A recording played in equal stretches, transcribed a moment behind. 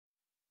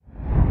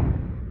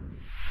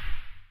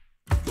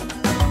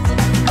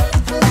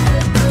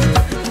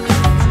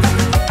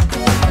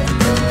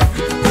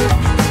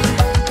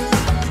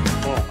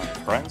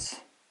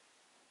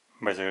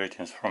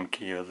Greetings from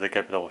Kiev, the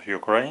capital of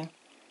Ukraine,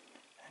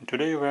 and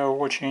today we are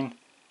watching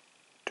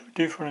two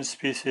different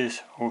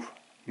species of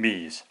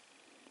bees.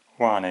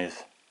 One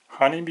is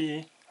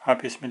Honeybee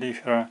Apis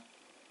mellifera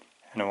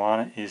and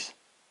one is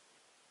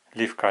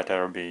Leaf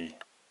Cutter Bee.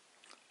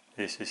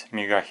 This is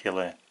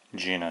Megachilidae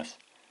genus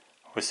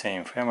of the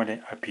same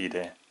family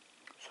Apidae.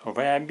 So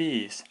they are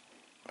bees,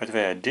 but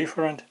they are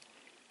different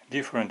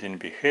in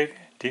behavior,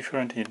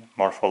 different in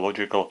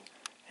morphological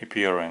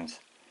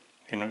appearance,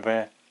 in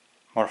their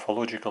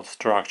morphological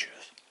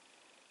structures.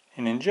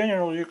 And in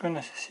general you can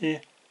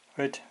see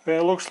that they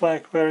looks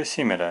like very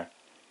similar,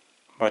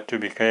 but to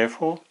be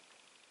careful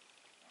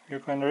you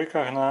can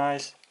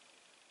recognize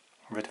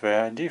that they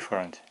are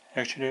different.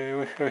 Actually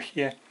we have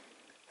here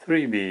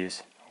three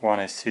bees.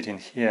 One is sitting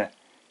here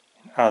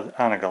in other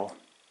angle.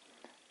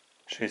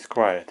 She is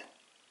quiet.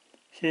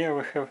 Here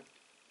we have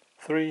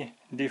three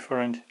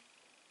different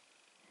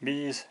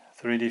bees,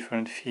 three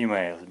different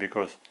females,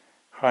 because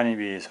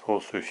honeybee is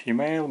also a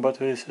female, but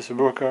this is a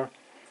worker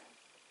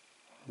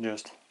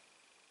just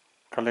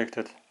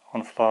collected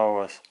on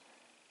flowers,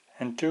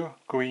 and two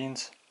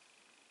queens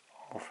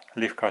of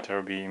Leaf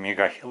Cutter Bee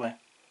Megachilidae.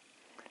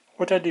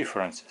 What are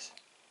differences?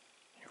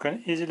 You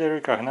can easily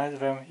recognize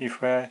them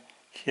if they are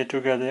here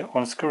together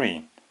on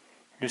screen.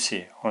 You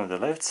see, on the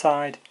left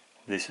side,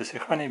 this is a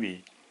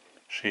honeybee.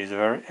 She is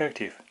very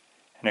active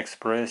and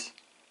express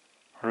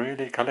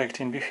really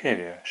collecting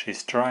behavior. She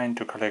is trying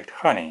to collect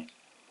honey.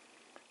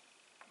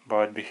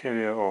 But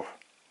behavior of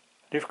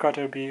Leaf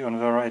Cutter Bee on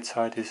the right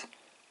side is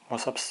more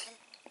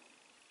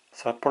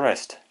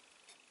suppressed.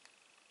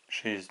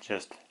 She is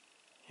just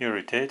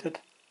irritated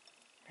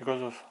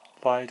because of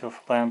light of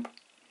lamp,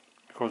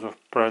 because of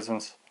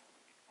presence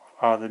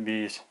of other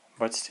bees,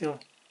 but still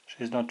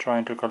she is not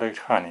trying to collect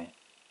honey,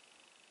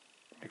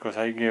 because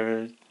I gave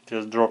her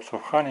just drops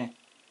of honey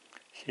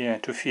here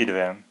to feed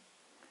them.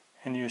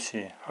 And you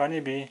see,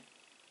 honeybee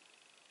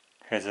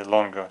has a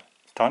longer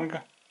tongue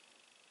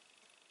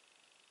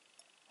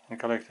and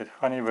collected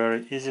honey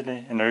very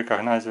easily and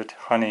recognize that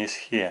honey is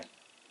here,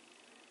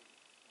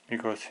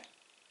 because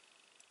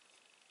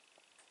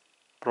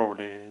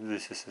probably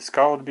this is a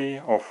scout bee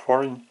or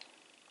foreign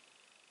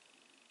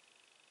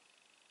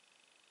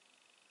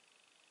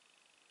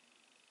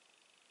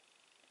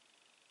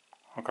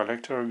or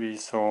collector bee,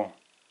 so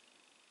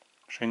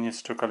she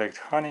needs to collect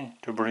honey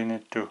to bring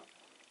it to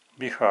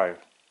beehive.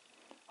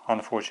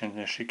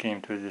 Unfortunately, she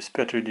came to this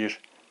petri dish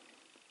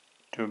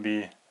to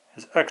be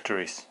as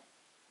actress,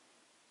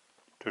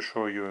 to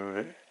show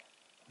you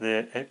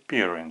their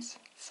appearance.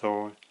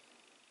 So,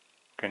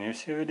 can you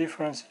see the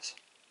differences?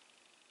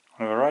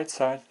 On the right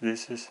side,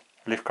 this is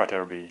Leaf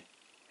Cutter Bee.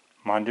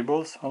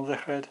 Mandibles on the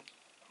head,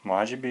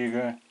 much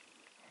bigger,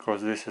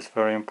 because this is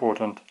very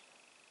important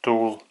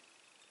tool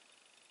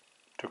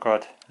to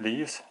cut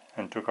leaves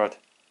and to cut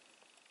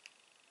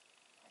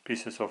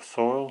pieces of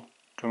soil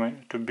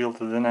to build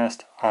the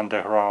nest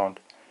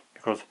underground,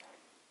 because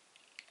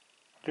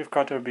Leaf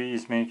Cutter Bee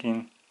is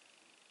making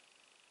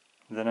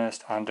the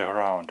nest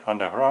underground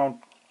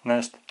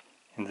nest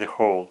in the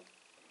hole,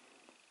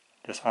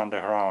 just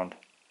underground.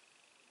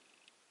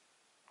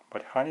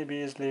 But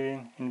honeybee is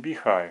living in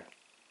beehive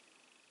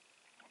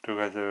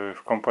together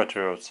with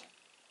compatriots,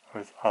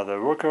 with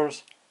other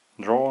workers,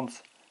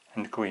 drones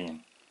and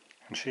queen,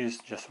 and she is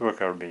just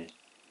worker bee.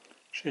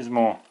 She is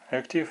more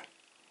active,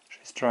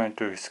 she is trying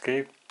to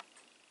escape,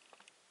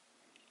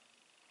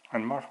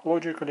 and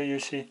morphologically you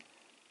see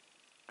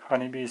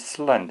honeybee is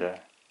slender,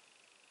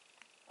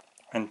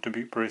 and to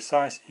be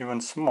precise even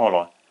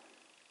smaller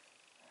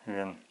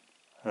than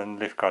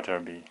Leaf Cutter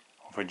Bee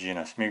of a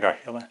genus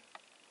Megachilidae.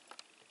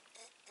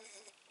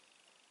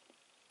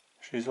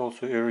 She is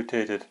also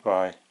irritated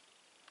by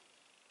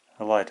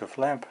the light of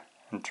lamp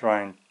and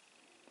trying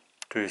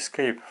to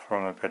escape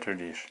from a petri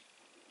dish.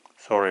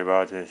 Sorry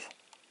about this.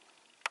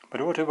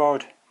 But what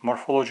about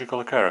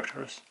morphological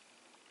characters?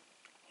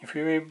 If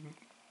we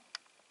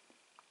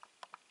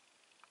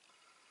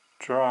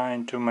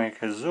trying to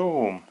make a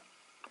zoom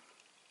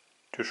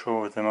to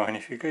show the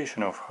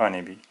magnification of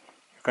honeybee,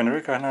 you can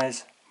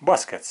recognize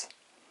baskets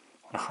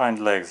on hind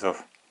legs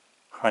of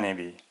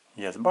honeybee.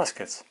 Yes,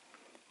 baskets.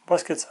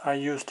 Baskets are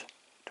used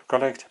to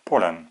collect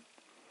pollen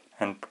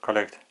and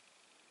collect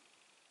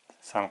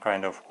some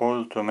kind of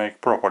oil to make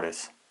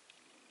propolis.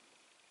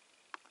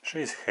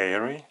 She is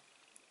hairy,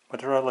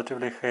 but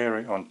relatively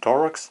hairy on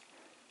thorax,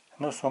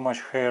 and not so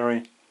much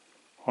hairy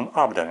on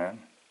abdomen,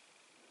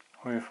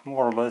 with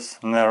more or less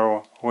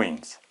narrow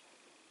wings.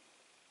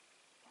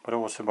 But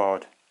what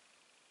about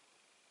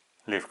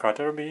Leaf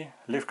Cutter Bee?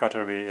 Leaf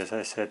Cutter Bee, as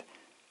I said,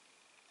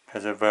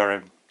 has a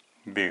very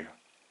big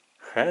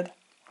head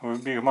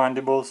with big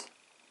mandibles,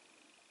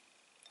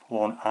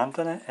 long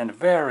antennae and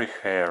very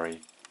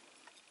hairy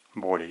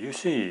body. You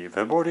see,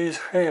 the body is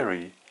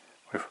hairy,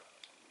 with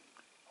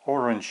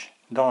orange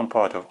down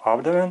part of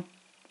abdomen,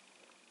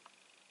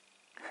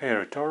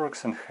 hairy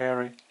thorax and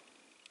hairy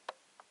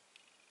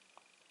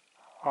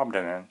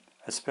abdomen,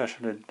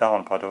 especially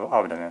down part of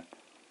abdomen,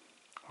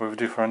 with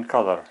different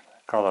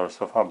colors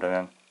of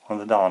abdomen on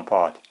the down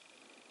part.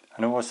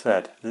 And what's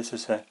that? This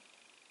is a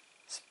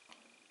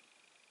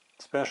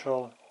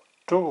special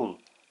tool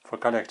for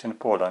collecting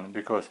pollen,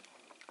 because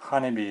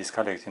honeybee is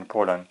collecting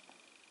pollen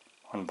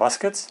on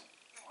baskets,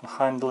 on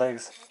hind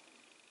legs.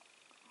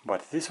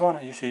 But this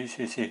one, you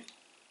see,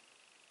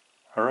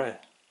 red,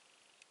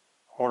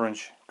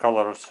 orange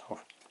colors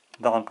of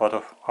down part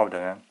of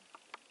abdomen.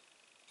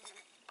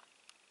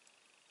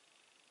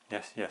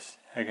 Yes,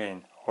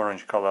 again,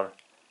 orange color.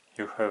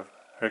 You have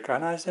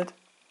recognized it?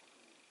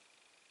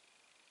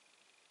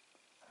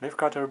 Leaf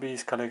cutter bee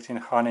is collecting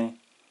honey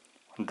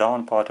on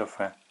down part of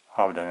the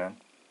abdomen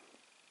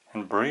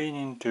and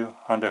bringing to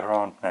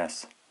underground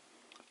nests.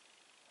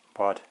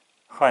 But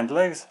hind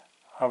legs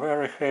are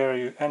very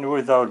hairy and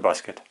without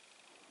basket.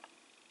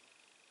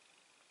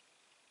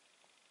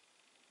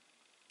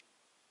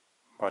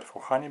 But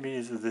for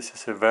honeybees, this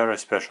is a very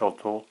special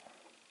tool.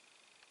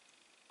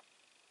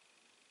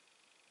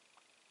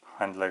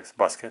 Hind legs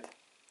basket,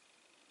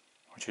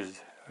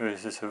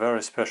 this is a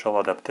very special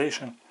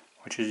adaptation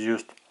which is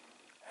used.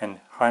 In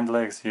hind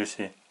legs you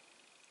see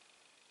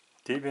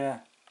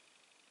tibia,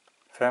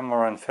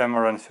 femur and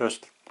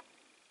first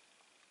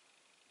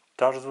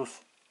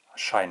tarsus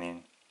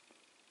shining,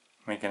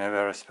 making a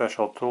very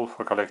special tool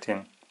for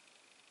collecting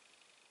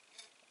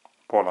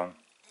pollen.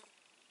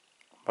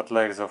 But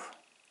legs of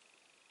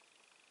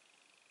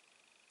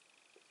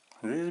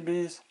these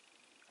bees,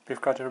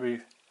 leaf cutter bees,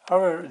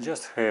 are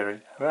just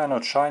hairy. They are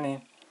not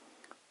shiny.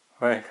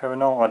 They have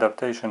no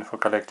adaptation for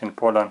collecting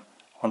pollen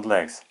on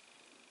legs,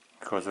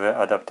 because their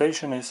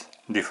adaptation is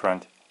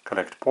different.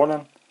 Collect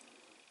pollen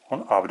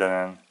on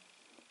abdomen,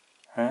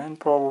 and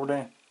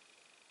probably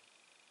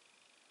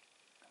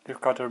leaf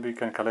cutter bee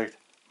can collect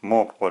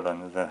more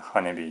pollen than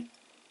honeybee,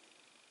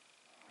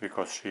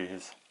 because she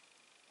is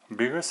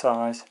bigger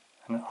size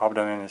and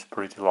abdomen is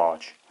pretty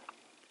large.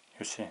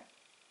 You see.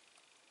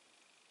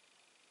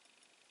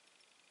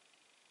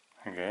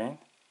 Again,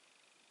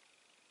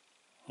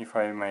 if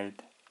I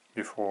made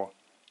before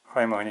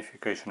high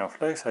magnification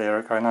of legs, I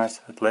recognize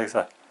that legs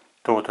are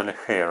totally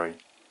hairy.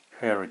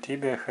 Hairy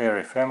tibia,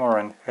 hairy femur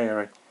and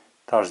hairy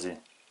tarsi.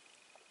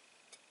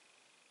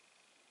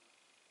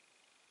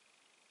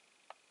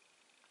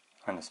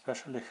 And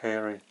especially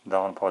hairy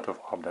down part of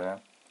abdomen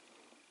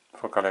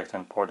for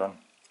collecting pollen.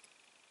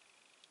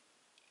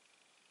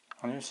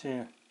 And you see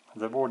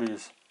the body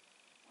is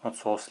not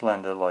so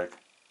slender like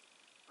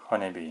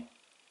honeybee,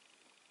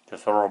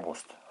 just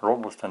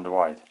robust and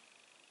wide.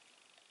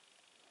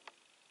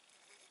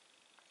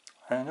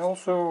 And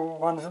also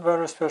one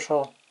very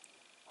special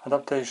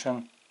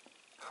adaptation,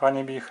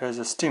 honeybee has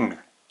a sting.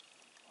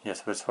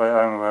 Yes, that's why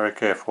I'm very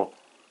careful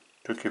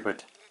to keep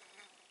it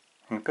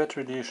in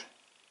petri dish,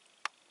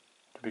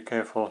 to be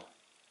careful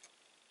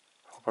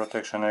for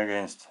protection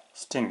against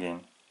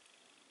stinging.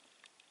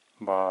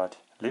 But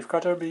leaf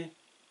cutter bee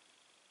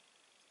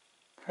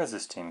has a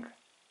sting,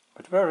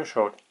 but very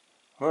short,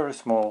 very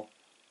small,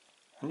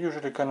 and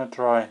usually cannot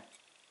try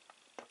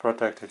to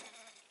protect it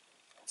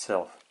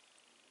itself.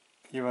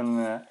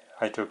 Even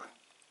I took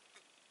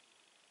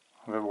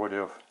the body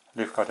of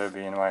leaf cutter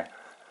bee in my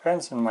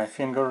hands and my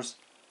fingers.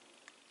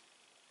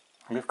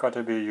 Leaf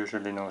cutter bee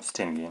usually no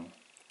stinging,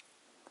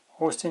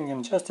 or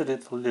stinging just a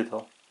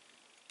little,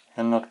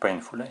 and not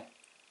painfully.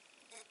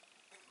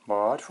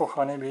 But for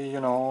honeybee, you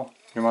know,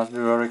 you must be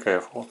very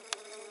careful,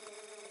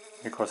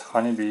 because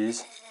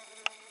honeybees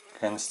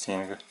can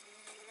sting,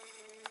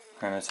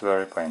 and it's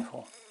very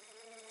painful.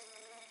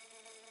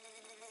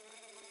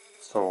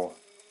 So,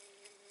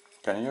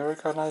 can you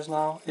recognize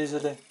now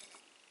easily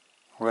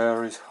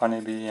where is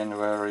honeybee and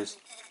where is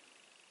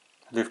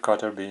leaf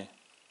cutter bee?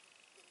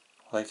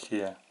 Like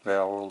here, they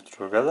are all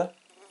together.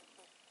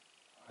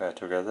 They are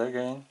together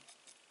again.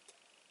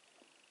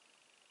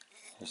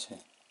 You see.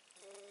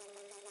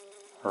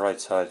 Right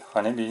side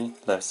honeybee,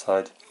 left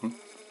side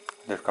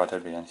leaf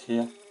cutter bee, and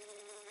here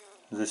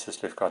this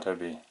is leaf cutter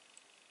bee.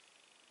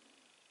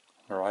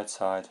 Right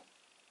side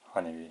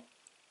honeybee.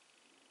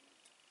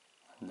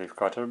 Leaf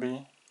cutter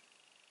bee,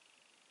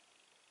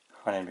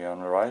 honeybee on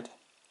the right,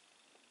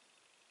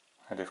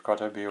 and leaf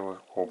cutter bee with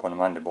open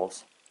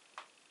mandibles.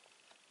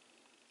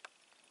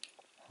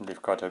 Leaf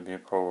cutter bee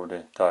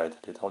probably died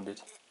a little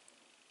bit.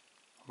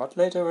 But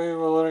later we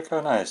will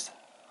recognize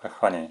the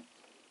honey.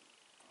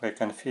 They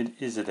can feed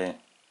easily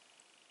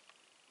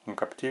in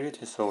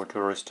captivity, so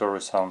to restore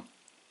some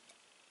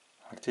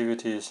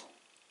activities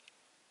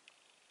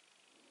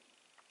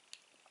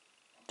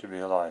to be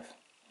alive.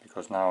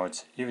 Because now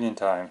it's evening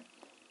time,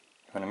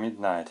 even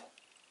midnight,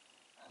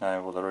 and I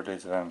will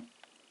release them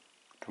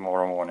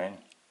tomorrow morning.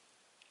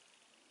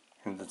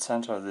 In the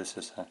center this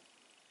is a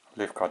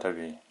leaf cutter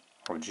bee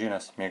of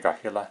genus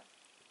Megachilidae,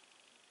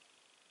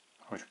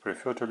 which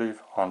prefer to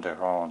live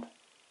underground.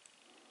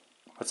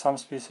 But some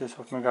species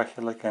of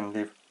Megachilidae can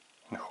live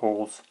in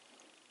holes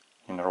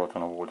in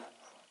rotten wood.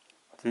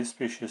 But these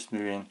species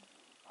live in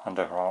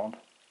underground.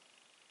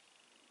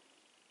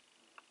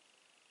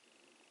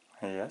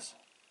 Yes,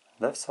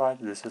 left side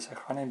this is a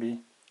honeybee.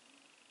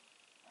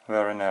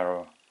 Very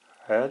narrow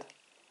head,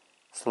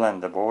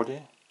 slender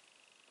body,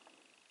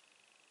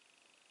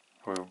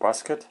 with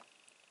basket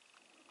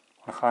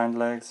on hind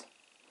legs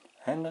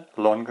and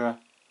longer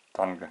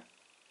tongue.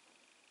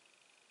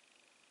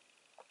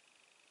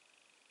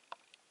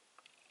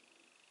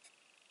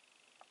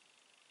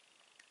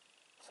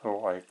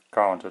 So I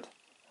counted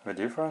the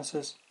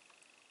differences,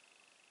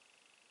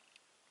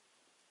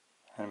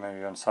 and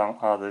maybe on some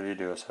other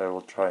videos I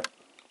will try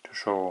to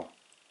show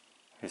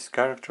these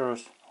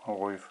characters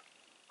with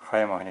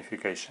high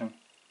magnification.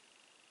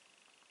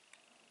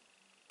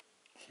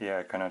 Here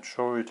I cannot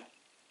show it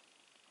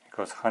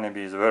because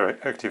honeybee is very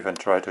active and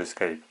try to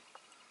escape.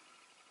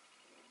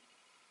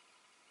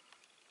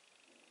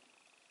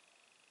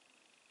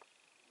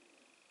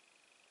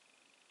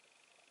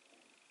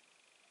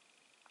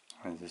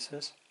 And this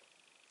is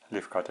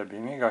Leaf Cutter Bees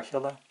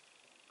Megachilidae.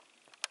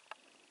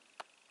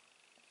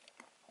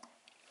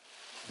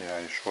 Here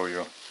I show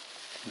you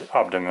the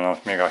abdomen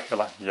of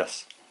Megachilidae.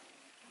 Yes,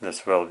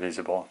 that's well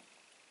visible.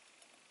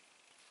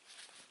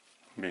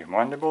 Big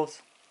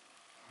mandibles,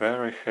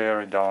 very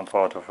hairy down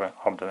part of the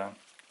abdomen.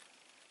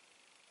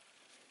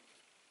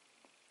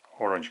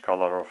 Orange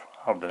color of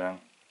abdomen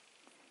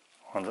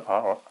on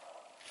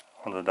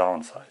the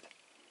downside.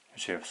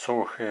 You see,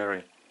 so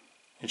hairy.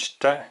 Each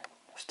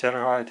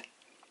steroid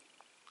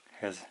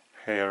has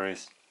hairy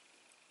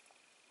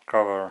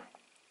cover,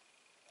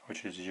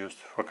 which is used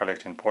for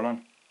collecting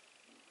pollen.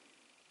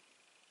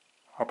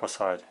 Upper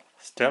side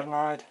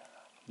sternite,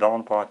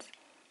 down part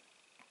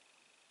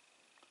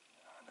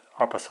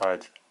upper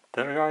side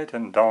pterygoid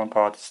and down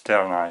part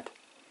sternite.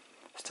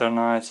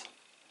 Sternites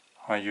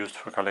are used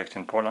for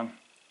collecting pollen.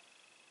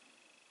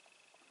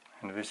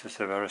 And this is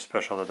a very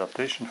special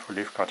adaptation for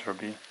leaf cutter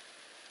bee,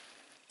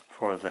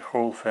 for the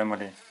whole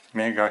family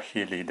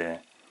Megachilidae.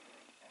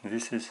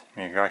 This is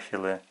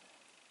Megachilidae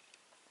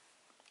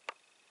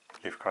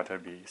leaf cutter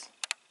bees.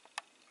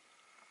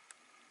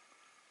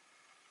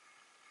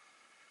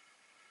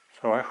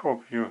 So I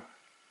hope you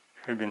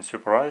have been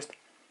surprised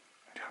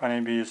that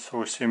honeybee is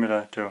so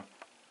similar to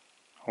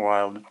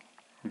wild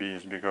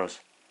bees, because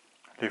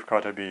leaf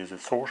cutter bee is a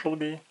social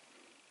bee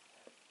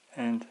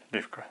and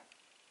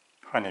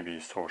honeybee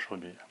is social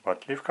bee,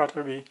 but leaf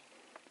cutter bee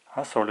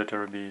are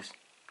solitary bees.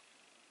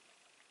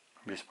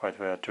 Despite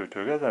they are two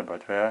together,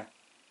 but they are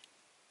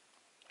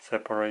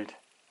separate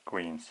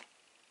queens.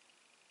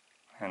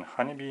 And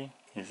honeybee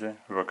is a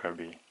worker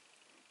bee.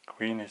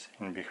 Queen is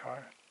in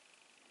beehive.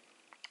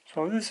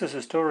 So this is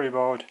a story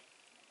about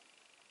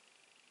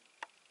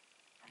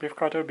leaf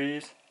cutter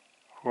bees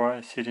who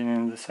are sitting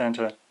in the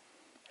center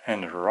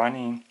and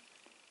running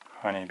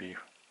honeybee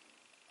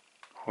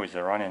who is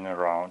running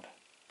around.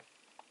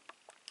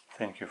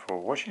 Thank you for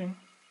watching.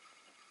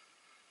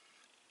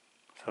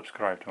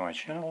 Subscribe to my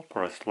channel,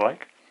 press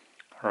like,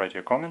 write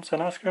your comments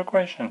and ask your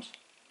questions.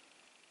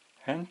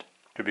 And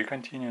to be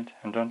continued.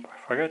 And don't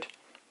forget,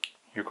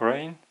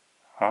 Ukraine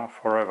are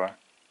forever.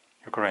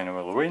 Ukraine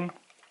will win.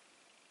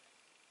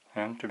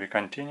 And to be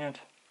continued.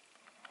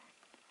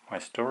 My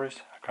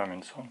stories are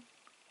coming soon.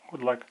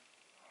 Good luck.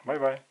 Bye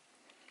bye.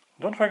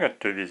 Don't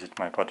forget to visit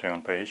my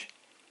Patreon page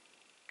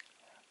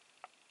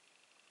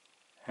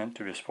and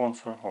to be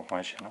sponsor of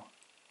my channel.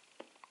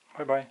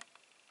 Bye bye.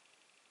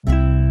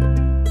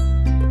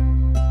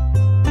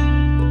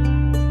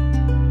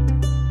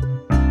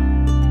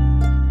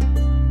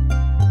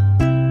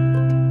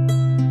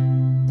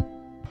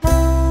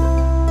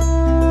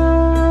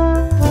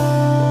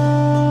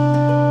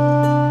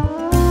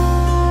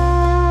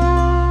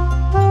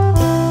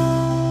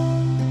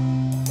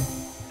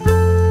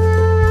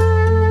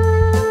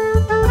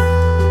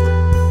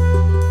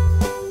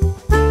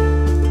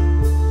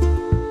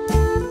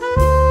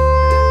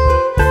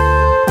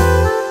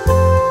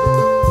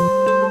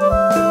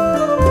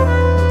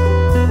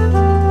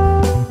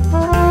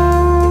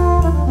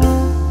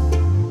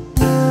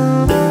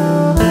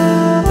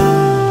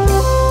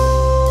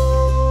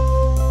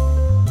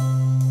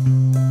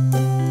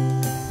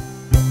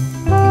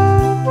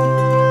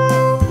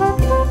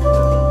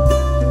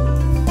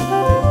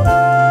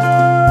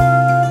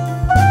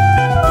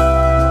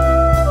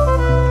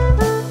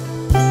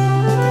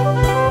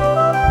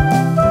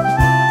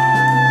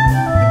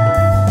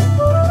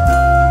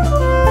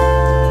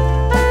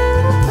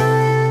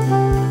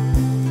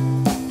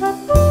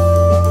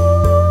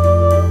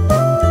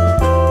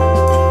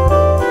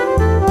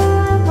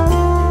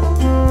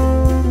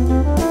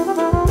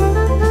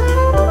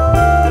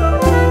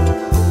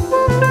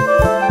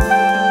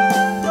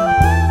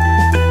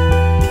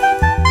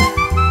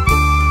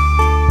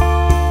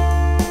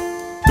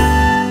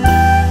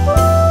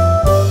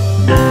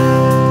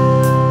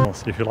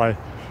 If you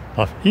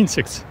love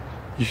insects,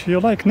 if you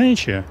like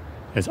nature,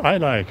 as I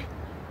like,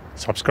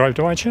 subscribe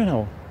to my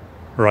channel,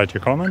 write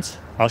your comments,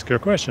 ask your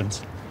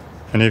questions,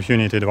 and if you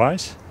need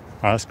advice,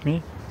 ask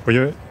me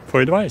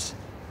for advice.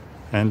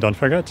 And don't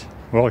forget,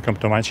 welcome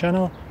to my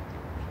channel,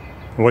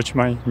 watch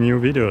my new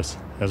videos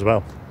as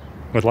well.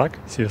 Good luck,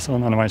 see you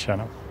soon on my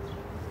channel.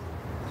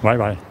 Bye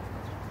bye.